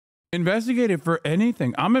Investigated for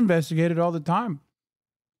anything. I'm investigated all the time.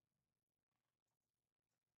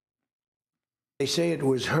 They say it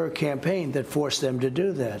was her campaign that forced them to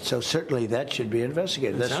do that. So certainly that should be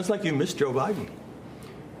investigated. It sounds like you missed Joe Biden.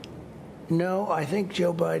 No, I think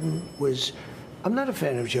Joe Biden was. I'm not a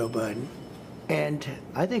fan of Joe Biden, and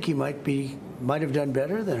I think he might have done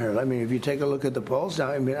better than her. I mean, if you take a look at the polls now,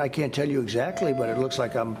 I mean, I can't tell you exactly, but it looks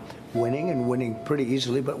like I'm winning and winning pretty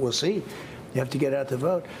easily. But we'll see. You have to get out the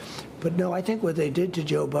vote. But no, I think what they did to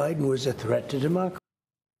Joe Biden was a threat to democracy.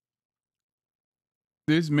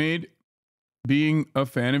 This made being a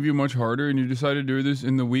fan of you much harder, and you decided to do this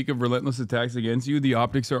in the week of relentless attacks against you. The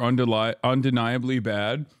optics are undeniably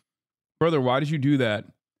bad. Brother, why did you do that?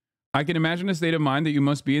 I can imagine the state of mind that you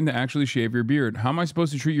must be in to actually shave your beard. How am I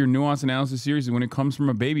supposed to treat your nuanced analysis seriously when it comes from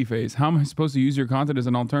a baby face? How am I supposed to use your content as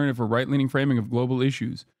an alternative for right-leaning framing of global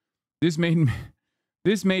issues? This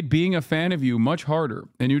made being a fan of you much harder,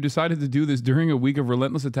 and you decided to do this during a week of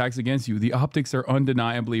relentless attacks against you. The optics are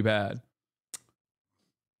undeniably bad.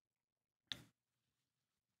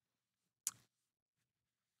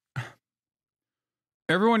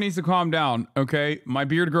 Everyone needs to calm down, okay? My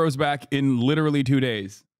beard grows back in literally 2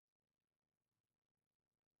 days.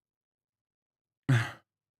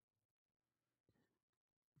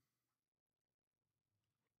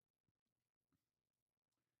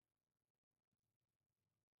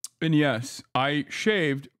 And yes, I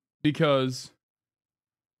shaved because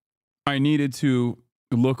I needed to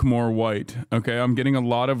look more white, okay? I'm getting a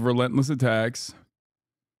lot of relentless attacks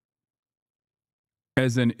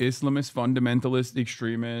as an Islamist, fundamentalist,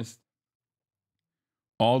 extremist,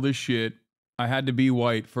 all this shit. I had to be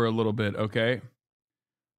white for a little bit, okay?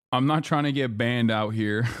 I'm not trying to get banned out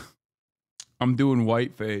here. I'm doing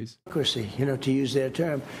white face. You know, to use their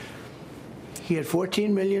term. He had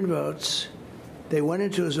 14 million votes. They went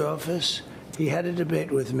into his office. He had a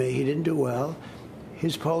debate with me. He didn't do well.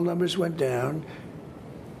 His poll numbers went down.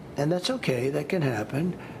 And that's okay. That can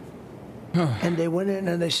happen. And they went in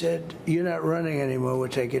and they said, you're not running anymore, we're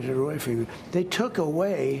taking it away from you. They took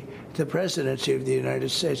away the presidency of the United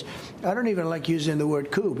States. I don't even like using the word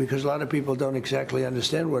coup because a lot of people don't exactly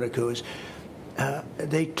understand what a coup is.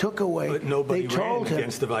 They took away. But nobody ran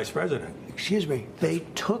against the vice president. Excuse me. They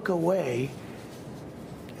took away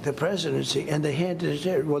the presidency and they handed it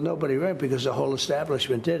there. Well, nobody ran because the whole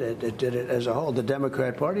establishment did it. It did it as a whole. The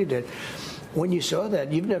Democrat Party did. When you saw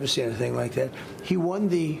that, you've never seen anything like that. He won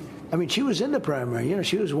the. I mean, she was in the primary. You know,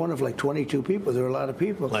 she was one of like 22 people. There were a lot of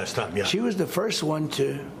people. Last time, yeah. She was the first one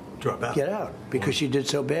to drop out. Get out because she did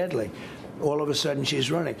so badly. All of a sudden, she's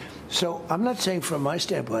running. So I'm not saying from my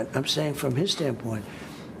standpoint. I'm saying from his standpoint.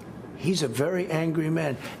 He's a very angry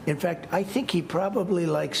man. In fact, I think he probably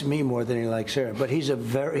likes me more than he likes her. But he's a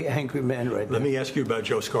very angry man right now. Let me ask you about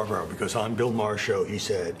Joe Scarborough, because on Bill Maher's show, he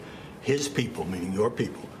said his people, meaning your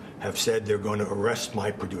people, have said they're going to arrest my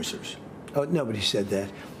producers. Oh, nobody said that.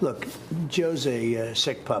 Look, Joe's a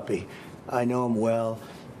sick puppy. I know him well.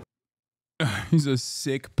 He's a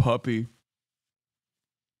sick puppy.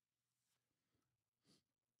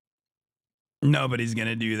 Nobody's going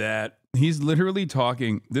to do that. He's literally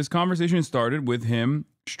talking. This conversation started with him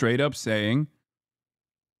straight up saying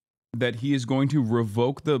that he is going to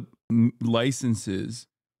revoke the licenses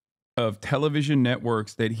of television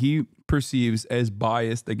networks that he perceives as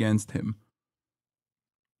biased against him.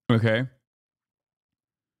 Okay?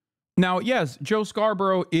 Now, yes, Joe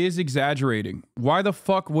Scarborough is exaggerating. Why the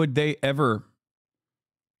fuck would they ever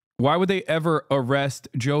arrest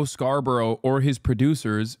Joe Scarborough or his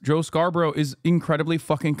producers? Joe Scarborough is incredibly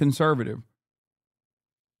fucking conservative.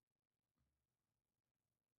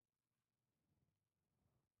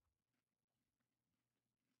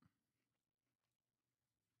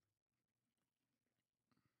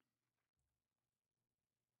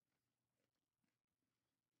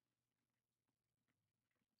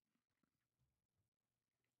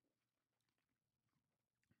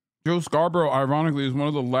 Joe Scarborough, ironically, is one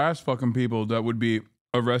of the last fucking people that would be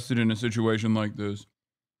arrested in a situation like this.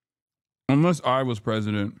 Unless I was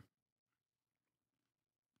president.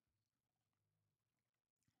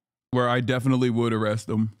 Where I definitely would arrest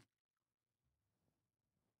them.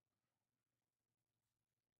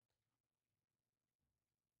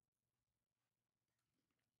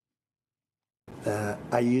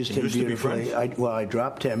 I used him beautifully. I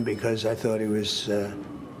dropped him because I thought he was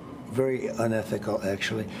very unethical,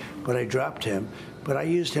 actually. But I dropped him. But I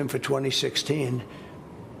used him for 2016,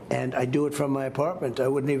 and I do it from my apartment. I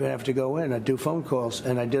wouldn't even have to go in. I'd do phone calls,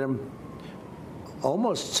 and I did them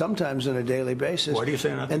almost sometimes on a daily basis. Why do you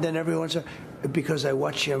say that? And then everyone's because I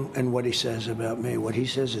watch him and what he says about me. What he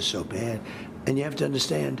says is so bad. And you have to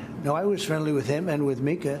understand. No, I was friendly with him and with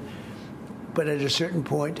Mika. But at a certain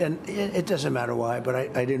point, and it doesn't matter why, but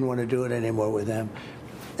I didn't want to do it anymore with them.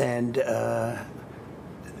 And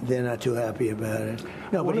they're not too happy about it.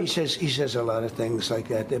 No, but he says a lot of things like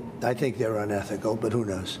that. I think they're unethical, but who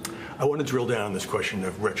knows? I want to drill down on this question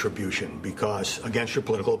of retribution because against your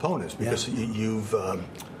political opponents, because you've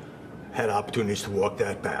had opportunities to walk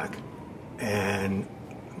that back. And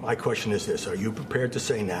my question is this: are you prepared to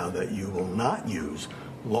say now that you will not use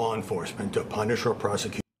law enforcement to punish or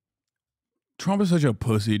prosecute? Trump is such a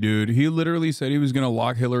pussy, dude. He literally said he was going to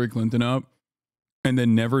lock Hillary Clinton up and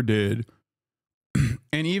then never did.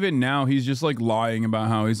 And even now, he's just like lying about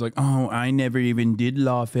how he's like, oh, I never even did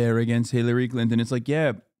lawfare against Hillary Clinton. It's like,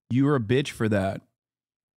 yeah, you were a bitch for that.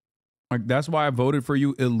 Like, that's why I voted for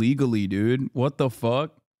you illegally, dude. What the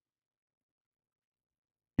fuck?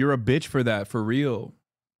 You're a bitch for that, for real.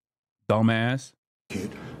 Dumbass.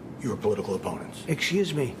 Your political opponents.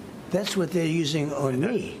 Excuse me. That's what they're using on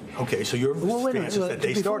me. Okay, so your stance is that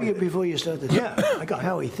they started before you start this. Yeah, I got it.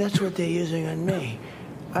 Howie, that's what they're using on me.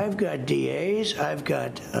 I've got DAs. I've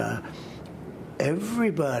got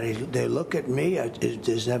everybody. They look at me.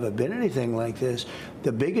 There's never been anything like this.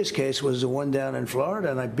 The biggest case was the one down in Florida,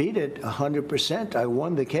 and I beat it 100%. I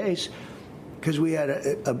won the case because we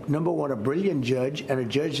had number one, a brilliant judge, and a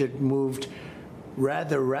judge that moved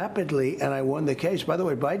rather rapidly, and I won the case. By the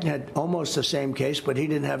way, Biden had almost the same case, but he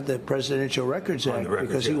didn't have the Presidential Records Act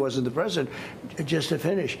because he wasn't the president. Just to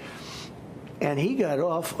finish. And he got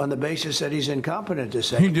off on the basis that he's incompetent to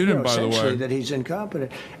say. He didn't, by the way. That he's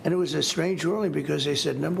incompetent. And it was a strange ruling because they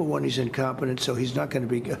said, number one, he's incompetent, so he's not going to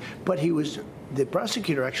be. But the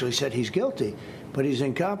prosecutor actually said he's guilty, but he's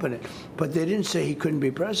incompetent. But they didn't say he couldn't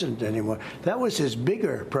be president anymore. That was his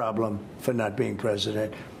bigger problem for not being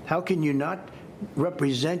president. How can you not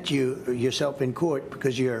represent yourself in court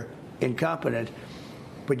because you're incompetent,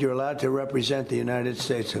 but you're allowed to represent the United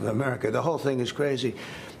States of America? The whole thing is crazy.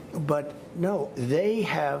 But no, they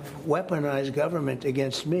have weaponized government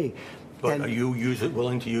against me. But are you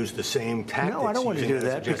willing to use the same tactics? No, I don't want to do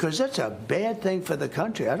that because that's a bad thing for the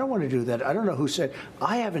country. I don't want to do that. I don't know who said.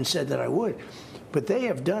 I haven't said that I would, but they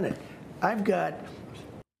have done it. I've got.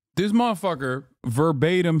 This motherfucker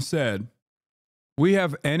verbatim said, we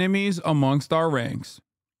have enemies amongst our ranks,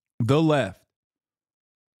 the left,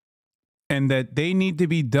 and that they need to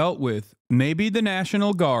be dealt with, maybe the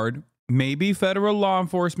National Guard, maybe federal law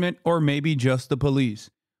enforcement, or maybe just the police.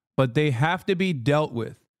 But they have to be dealt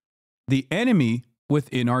with. The enemy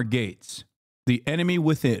within our gates. The enemy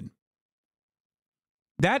within.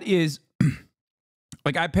 That is,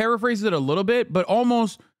 like, I paraphrased it a little bit, but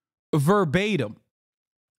almost verbatim.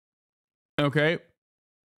 Okay?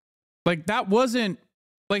 Like, that wasn't,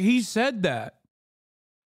 like, he said that.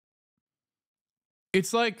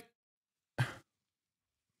 It's like,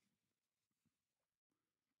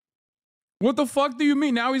 what the fuck do you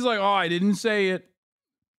mean? Now he's like, oh, I didn't say it.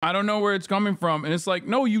 I don't know where it's coming from. And it's like,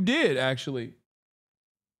 no, you did, actually.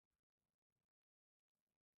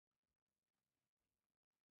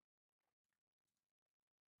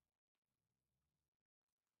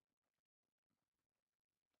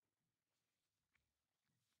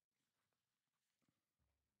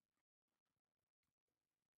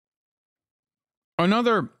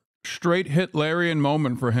 Another straight Hitlerian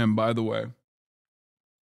moment for him, by the way.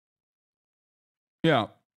 Yeah.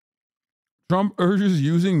 Trump urges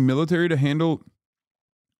using military to handle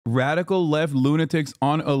radical left lunatics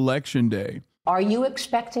on election day. Are you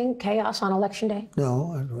expecting chaos on election day?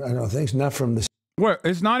 No, I don't think so. Not from the Well,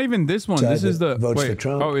 it's not even this one. This is the votes for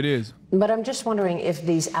Trump. Oh, it is. But I'm just wondering if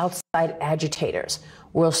these outside agitators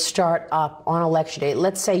will start up on election day.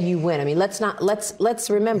 Let's say you win. I mean, let's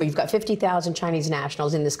remember you've got 50,000 Chinese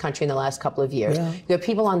nationals in this country in the last couple of years. Yeah. You've got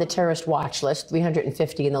people on the terrorist watch list,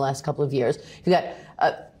 350 in the last couple of years. You've got,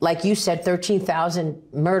 like you said, 13,000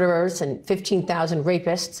 murderers and 15,000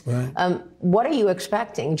 rapists. Right. What are you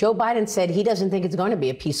expecting? Joe Biden said he doesn't think it's going to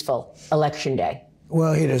be a peaceful election day.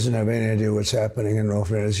 Well, he doesn't have any idea what's happening in all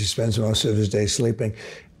fairness. He spends most of his day sleeping.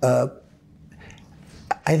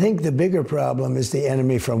 I think the bigger problem is the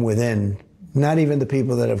enemy from within, not even the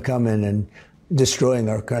people that have come in and destroying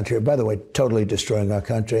our country. By the way, totally destroying our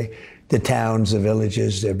country. The towns, the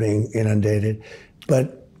villages, they're being inundated.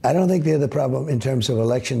 But I don't think they're the problem in terms of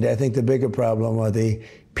election day. I think the bigger problem are the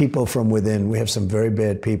people from within. We have some very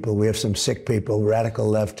bad people. We have some sick people, radical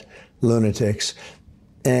left lunatics.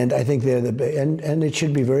 And I think they're and it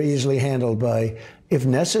should be very easily handled by, if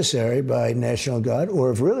necessary, by National Guard,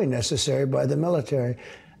 or if really necessary, by the military,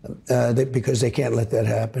 because they can't let that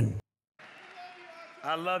happen.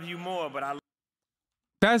 I love you more, but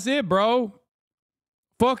That's it, bro.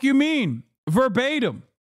 Fuck you mean? Verbatim.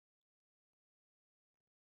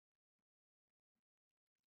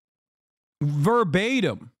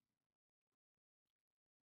 Verbatim.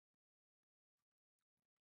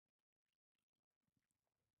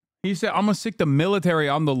 He said, I'm going to stick the military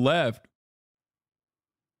on the left.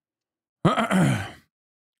 And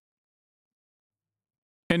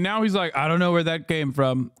now he's like, I don't know where that came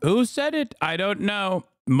from. Who said it? I don't know.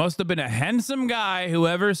 Must have been a handsome guy,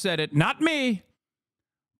 whoever said it. Not me,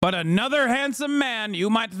 but another handsome man. You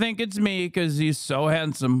might think it's me because he's so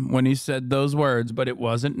handsome when he said those words, but it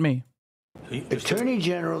wasn't me. Attorney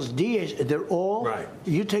generals, DAs, they're all right.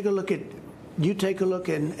 You take a look in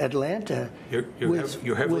Atlanta.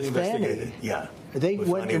 You're heavily investigated. Yeah. They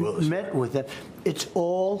went and met with them. It's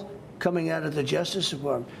all coming out of the Justice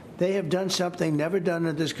Department. They have done something never done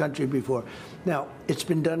in this country before. Now, it's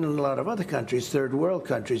been done in a lot of other countries, third world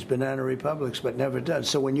countries, banana republics, but never done.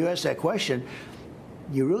 So when you ask that question,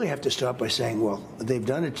 you really have to start by saying, well, they've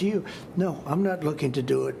done it to you. No, I'm not looking to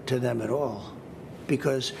do it to them at all,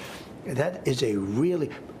 because that is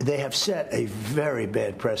they have set a very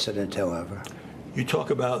bad precedent, however. You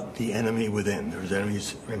talk about the enemy within. There's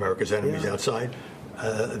enemies, America's enemies outside.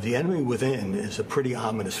 The enemy within is a pretty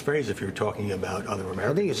ominous phrase if you're talking about other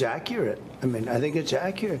Americans. I think it's accurate. I think it's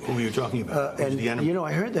accurate. Who are you talking about? And, the enemy?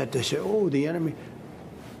 I heard that. They say, oh, the enemy.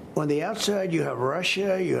 On the outside, you have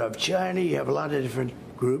Russia, you have China, you have a lot of different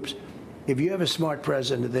groups. If you have a smart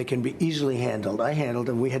president, they can be easily handled. I handled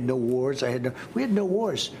them. We had no wars. We had no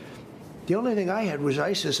wars. The only thing I had was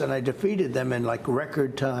ISIS, and I defeated them in like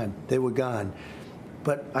record time. They were gone.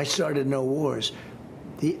 But I started no wars.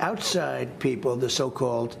 The outside people, the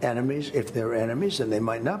so-called enemies, if they're enemies, and they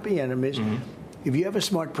might not be enemies, if you have a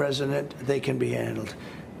smart president, they can be handled.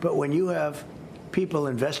 But when you have people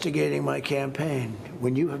investigating my campaign,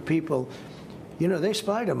 when you have people, they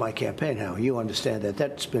spied on my campaign, how you understand that.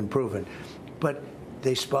 That's been proven. But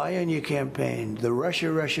they spy on your campaign. The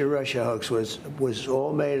Russia hoax was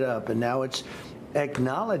all made up, and now it's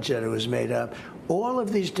acknowledged that it was made up. All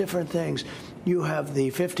of these different things. You have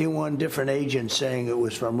the 51 different agents saying it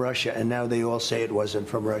was from Russia, and now they all say it wasn't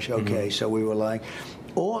from Russia. Okay, so we were lying.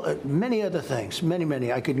 Many other things,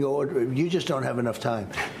 many. I could go. You just don't have enough time.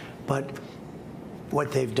 But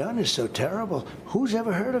what they've done is so terrible. Who's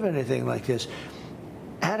ever heard of anything like this?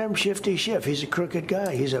 Adam Shifty Schiff, he's a crooked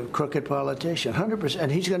guy. He's a crooked politician, 100%.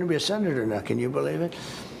 And he's going to be a senator now. Can you believe it?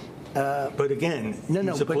 But again,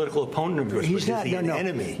 he's a political opponent of yours, he's not, an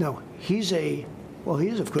enemy? No,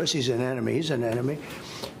 of course he's an enemy. He's an enemy.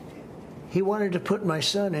 He wanted to put my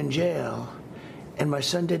son in jail, and my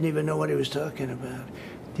son didn't even know what he was talking about.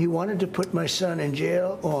 He wanted to put my son in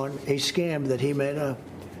jail on a scam that he made up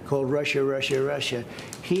called Russia.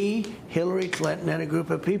 He, Hillary Clinton, and a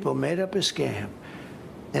group of people made up a scam,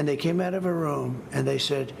 and they came out of a room, and they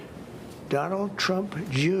said, Donald Trump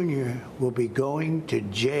Jr. will be going to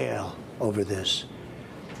jail over this.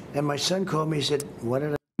 And my son called me, he said, what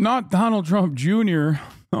did I... Not Donald Trump Jr.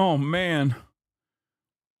 Oh, man.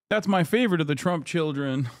 That's my favorite of the Trump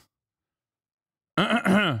children.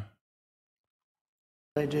 I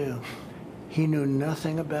do. He knew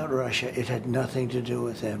nothing about Russia. It had nothing to do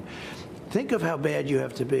with him. Think of how bad you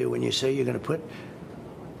have to be when you say you're going to put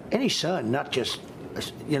any son, not just,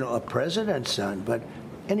 a president's son, but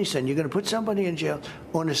any son, you're going to put somebody in jail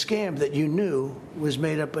on a scam that you knew was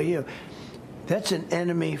made up by you. That's an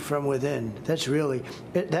enemy from within.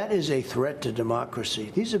 That is a threat to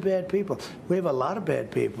democracy. These are bad people. We have a lot of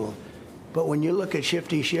bad people. But when you look at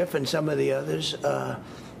Shifty Schiff and some of the others,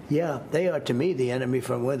 they are, to me, the enemy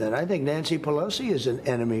from within. I think Nancy Pelosi is an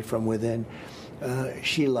enemy from within.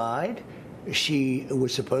 She lied. She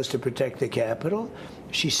was supposed to protect the Capitol.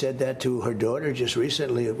 She said that to her daughter just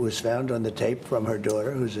recently. It was found on the tape from her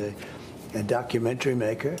daughter, who's a documentary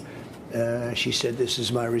maker. She said, this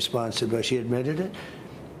is my responsibility. She admitted it.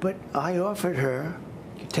 But I offered her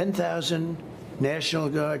 10,000 National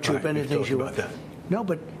Guard troop, anything she wanted. No,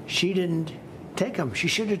 but she didn't take them. She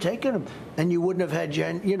should have taken them. And you wouldn't have had,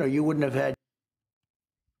 you wouldn't have had.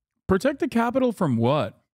 Protect the Capitol from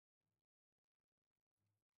what?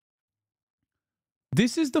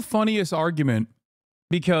 This is the funniest argument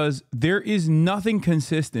because there is nothing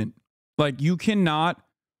consistent. Like, you cannot,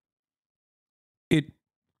 it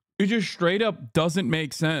just straight up doesn't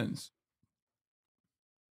make sense.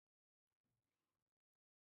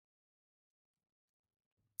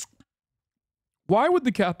 Why would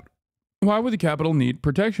the Capitol need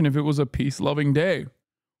protection if it was a peace-loving day?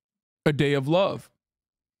 A day of love?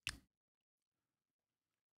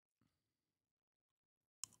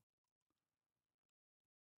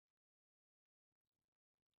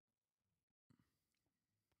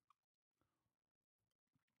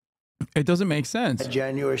 It doesn't make sense.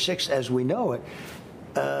 January 6th, as we know it.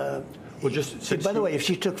 Well, just since By the way, if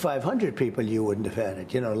she took 500 people, you wouldn't have had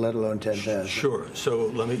it, let alone 10,000. Sure.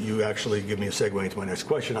 So you actually give me a segue into my next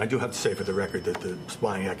question. I do have to say for the record that the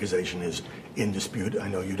spying accusation is in dispute. I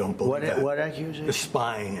know you don't believe that. What accusation? The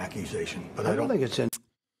spying accusation. But I don't think it's in.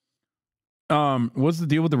 What's the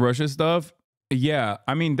deal with the Russia stuff? Yeah,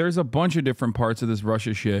 I mean, there's a bunch of different parts of this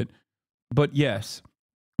Russia shit. But yes,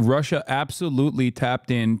 Russia absolutely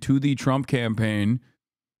tapped into the Trump campaign.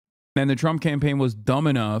 And the Trump campaign was dumb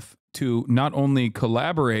enough to not only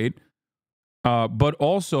collaborate, but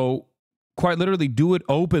also quite literally do it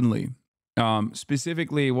openly.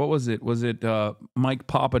 Specifically, what was it? Was it Mike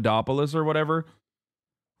Papadopoulos or whatever?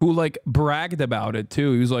 Who like bragged about it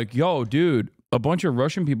too. He was like, yo, dude, a bunch of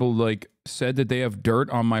Russian people like said that they have dirt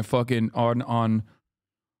on my fucking on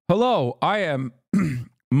hello, I am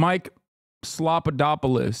Mike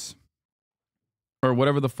Slopadopoulos. Or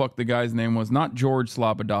whatever the fuck the guy's name was. Not George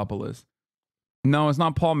Slopadopoulos. No, it's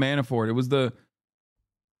not Paul Manafort. It was the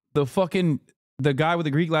guy with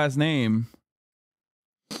the Greek last name.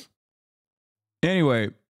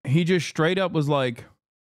 Anyway, he just straight up was like,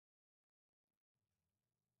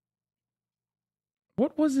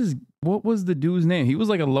 what was the dude's name? He was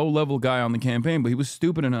like a low-level guy on the campaign, but he was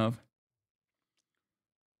stupid enough.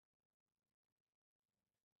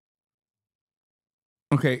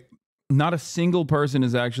 Okay, not a single person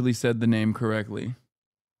has actually said the name correctly.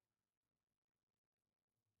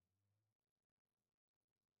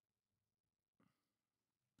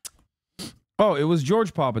 Oh, it was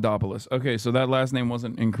George Papadopoulos. Okay, so that last name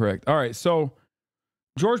wasn't incorrect. All right, so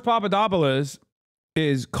George Papadopoulos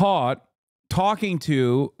is caught talking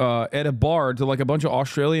to at a bar to like a bunch of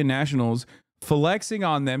Australian nationals, flexing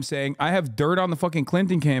on them, saying, I have dirt on the fucking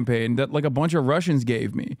Clinton campaign that like a bunch of Russians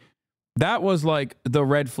gave me. That was like the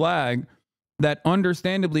red flag that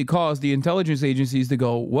understandably caused the intelligence agencies to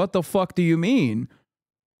go, what the fuck do you mean?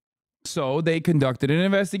 So they conducted an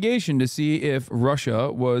investigation to see if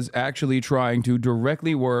Russia was actually trying to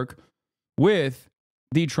directly work with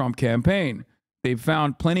the Trump campaign. They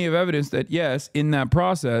found plenty of evidence that, yes, in that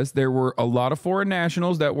process, there were a lot of foreign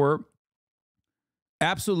nationals that were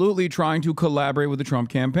absolutely trying to collaborate with the Trump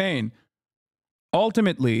campaign.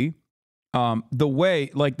 Ultimately,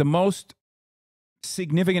 the most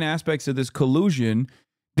significant aspects of this collusion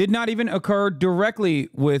did not even occur directly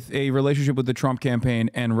with a relationship with the Trump campaign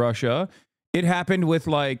and Russia. It happened with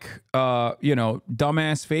dumbass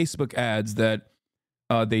Facebook ads that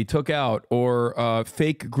they took out or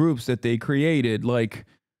fake groups that they created. Like,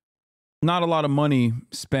 not a lot of money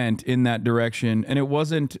spent in that direction. And it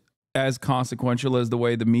wasn't as consequential as the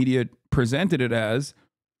way the media presented it as,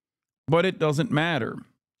 but it doesn't matter.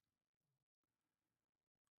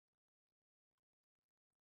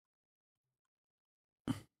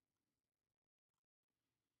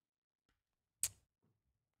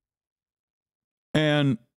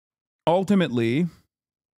 And ultimately,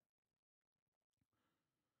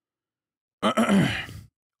 it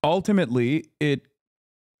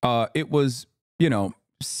was,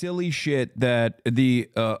 silly shit that the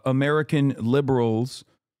American liberals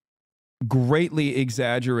greatly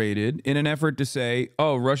exaggerated in an effort to say,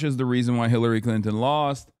 oh, Russia's the reason why Hillary Clinton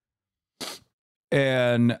lost.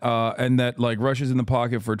 And that like Russia's in the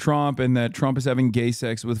pocket for Trump, and that Trump is having gay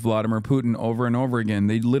sex with Vladimir Putin over and over again.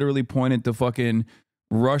 They literally pointed to fucking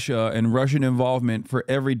Russia and Russian involvement for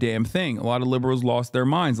every damn thing. A lot of liberals lost their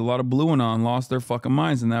minds. A lot of Blue Anon lost their fucking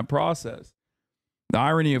minds in that process. The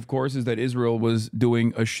irony, of course, is that Israel was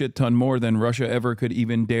doing a shit ton more than Russia ever could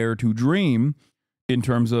even dare to dream in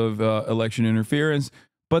terms of election interference.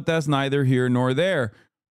 But that's neither here nor there.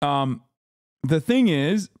 The thing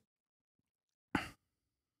is,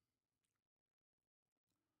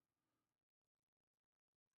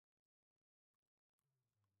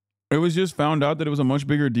 it was just found out that it was a much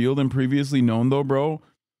bigger deal than previously known, though, bro.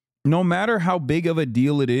 No matter how big of a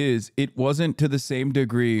deal it is, it wasn't to the same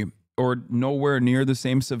degree or nowhere near the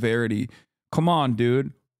same severity. Come on,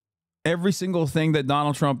 dude. Every single thing that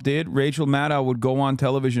Donald Trump did, Rachel Maddow would go on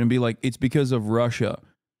television and be like, it's because of Russia.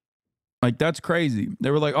 Like, that's crazy. They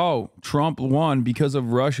were like, oh, Trump won because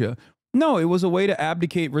of Russia. No, it was a way to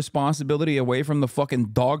abdicate responsibility away from the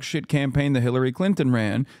fucking dog shit campaign that Hillary Clinton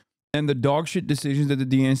ran and the dog shit decisions that the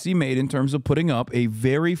DNC made in terms of putting up a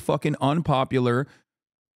very fucking unpopular,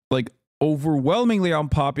 like overwhelmingly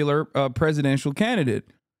unpopular presidential candidate.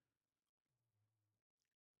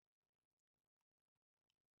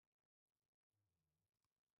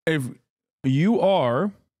 If you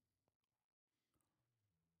are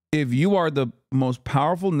the most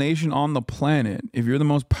powerful nation on the planet, if you're the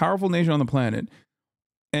most powerful nation on the planet,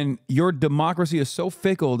 and your democracy is so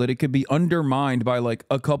fickle that it could be undermined by like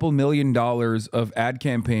a couple $1 million of ad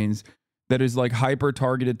campaigns that is like hyper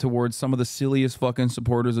targeted towards some of the silliest fucking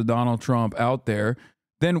supporters of Donald Trump out there,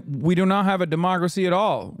 then we do not have a democracy at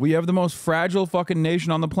all. We have the most fragile fucking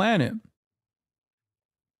nation on the planet.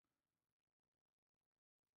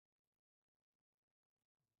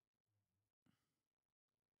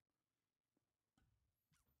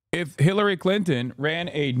 If Hillary Clinton ran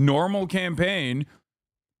a normal campaign,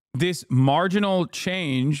 this marginal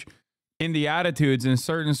change in the attitudes in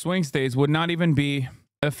certain swing states would not even be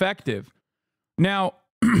effective. Now,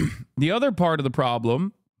 the other part of the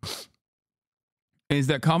problem is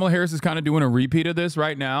that Kamala Harris is kind of doing a repeat of this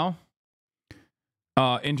right now,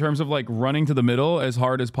 in terms of like running to the middle as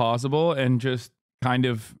hard as possible and just kind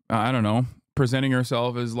of, I don't know, presenting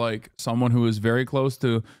herself as like someone who is very close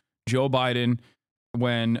to Joe Biden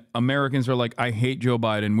when Americans are like, I hate Joe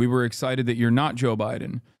Biden. We were excited that you're not Joe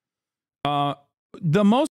Biden. The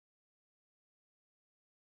most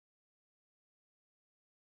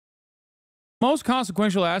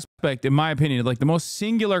consequential aspect, in my opinion, like the most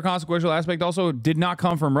singular consequential aspect also did not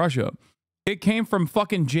come from Russia. It came from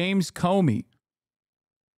fucking James Comey.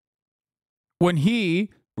 When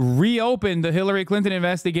he reopened the Hillary Clinton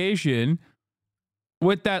investigation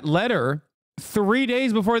with that letter 3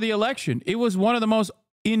 days before the election. It was one of the most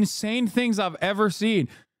insane things I've ever seen.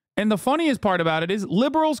 And the funniest part about it is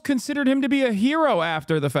liberals considered him to be a hero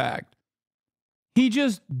after the fact. He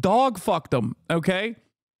just dog fucked them, okay?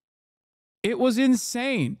 It was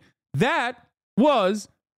insane. That was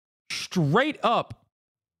straight up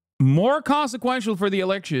more consequential for the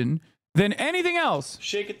election than anything else.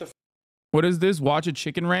 Shake it the What is this? Watch a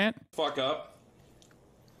chicken rant? fuck up.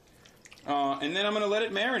 And then I'm going to let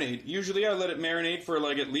it marinate. Usually I let it marinate for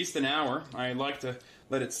like at least an hour. I like to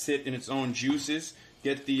let it sit in its own juices.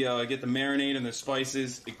 Get the marinade and the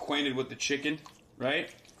spices acquainted with the chicken,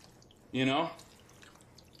 right? You know?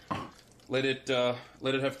 Let it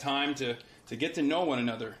have time to get to know one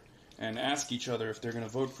another and ask each other if they're going to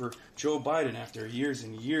vote for Joe Biden after years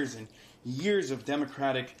and years and years of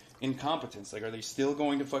Democratic incompetence. Like, are they still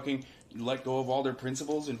going to fucking let go of all their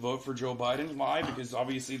principles and vote for Joe Biden? Why? Because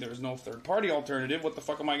obviously there's no third-party alternative. What the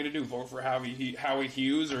fuck am I going to do? Vote for Howie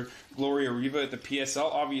Hughes or Gloria Riva at the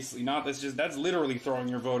PSL? Obviously not. That's literally throwing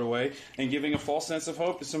your vote away and giving a false sense of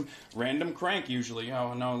hope to some random crank usually.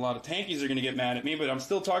 Oh, no, a lot of tankies are going to get mad at me, but I'm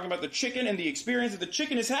still talking about the chicken and the experience that the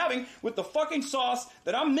chicken is having with the fucking sauce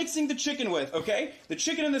that I'm mixing the chicken with, okay? The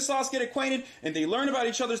chicken and the sauce get acquainted, and they learn about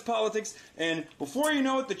each other's politics, and before you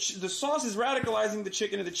know it, the sauce is radicalizing the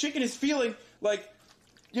chicken, and the chicken is feeling like,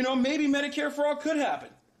 you know, maybe Medicare for all could happen.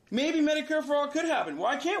 Maybe Medicare for all could happen.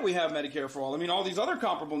 Why can't we have Medicare for all? I mean, all these other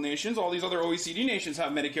comparable nations, all these other OECD nations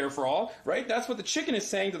have Medicare for all, right? That's what the chicken is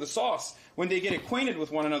saying to the sauce when they get acquainted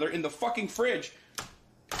with one another in the fucking fridge.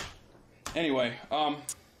 Anyway,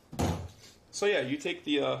 so yeah, you take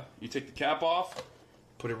the cap off,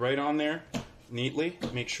 put it right on there neatly,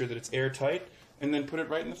 make sure that it's airtight, and then put it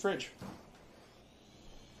right in the fridge.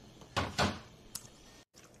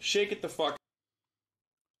 Shake it the fuck.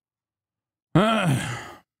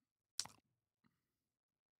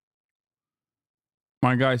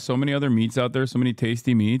 My guy, so many other meats out there, so many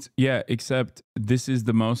tasty meats. Yeah, except this is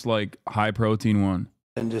the most like high protein one.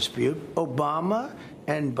 In dispute, Obama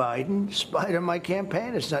and Biden spied on my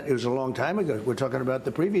campaign. It was a long time ago. We're talking about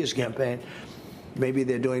the previous campaign. Maybe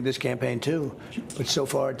they're doing this campaign too, but so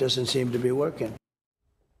far it doesn't seem to be working.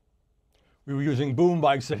 We were using boom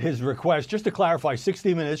bikes at his request. Just to clarify,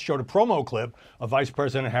 60 Minutes showed a promo clip of Vice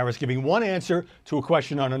President Harris giving one answer to a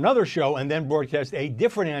question on another show and then broadcast a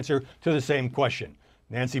different answer to the same question.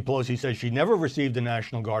 Nancy Pelosi says she never received a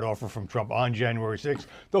National Guard offer from Trump on January 6th,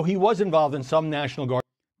 though he was involved in some National Guard.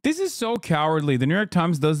 This is so cowardly. The New York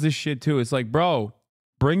Times does this shit too. It's like, bro,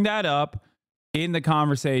 bring that up in the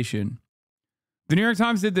conversation. The New York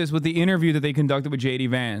Times did this with the interview that they conducted with JD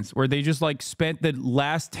Vance, where they just like spent the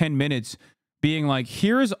last 10 minutes being like,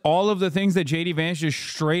 here's all of the things that JD Vance just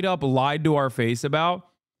straight up lied to our face about.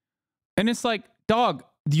 And it's like, dog,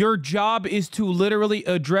 your job is to literally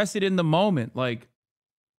address it in the moment. Like,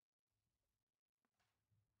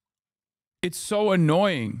 it's so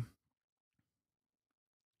annoying.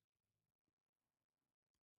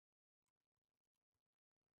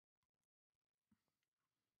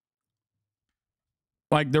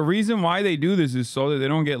 Like, the reason why they do this is so that they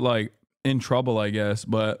don't get like in trouble, I guess,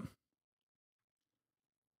 but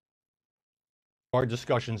Our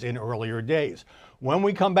discussions in earlier days. When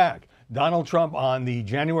we come back, Donald Trump on the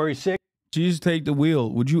January 6th. Jesus, take the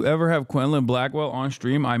wheel. Would you ever have Quinlan Blackwell on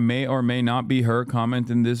stream? I may or may not be her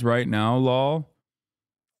commenting this right now, lol.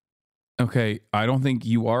 Okay, I don't think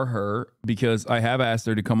you are her because I have asked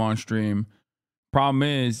her to come on stream. Problem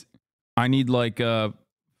is, I need like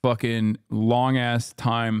fucking long ass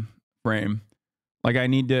time frame. Like I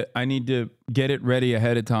need to get it ready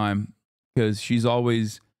ahead of time because she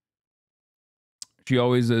always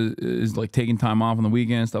is like taking time off on the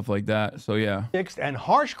weekend, stuff like that. So yeah. And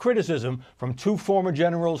harsh criticism from 2 former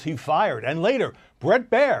generals he fired. And later, Bret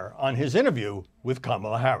Baier on his interview with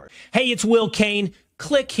Kamala Harris. Hey, it's Will Kane.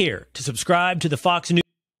 Click here to subscribe to the Fox News.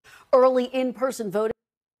 Early in-person voting.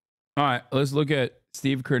 All right, let's look at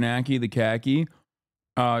Steve Kornacki, the khaki.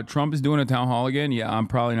 Trump is doing a town hall again. Yeah, I'm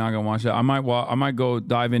probably not gonna watch that. I might go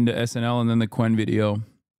dive into SNL and then the Quen video.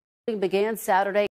 Began Saturday.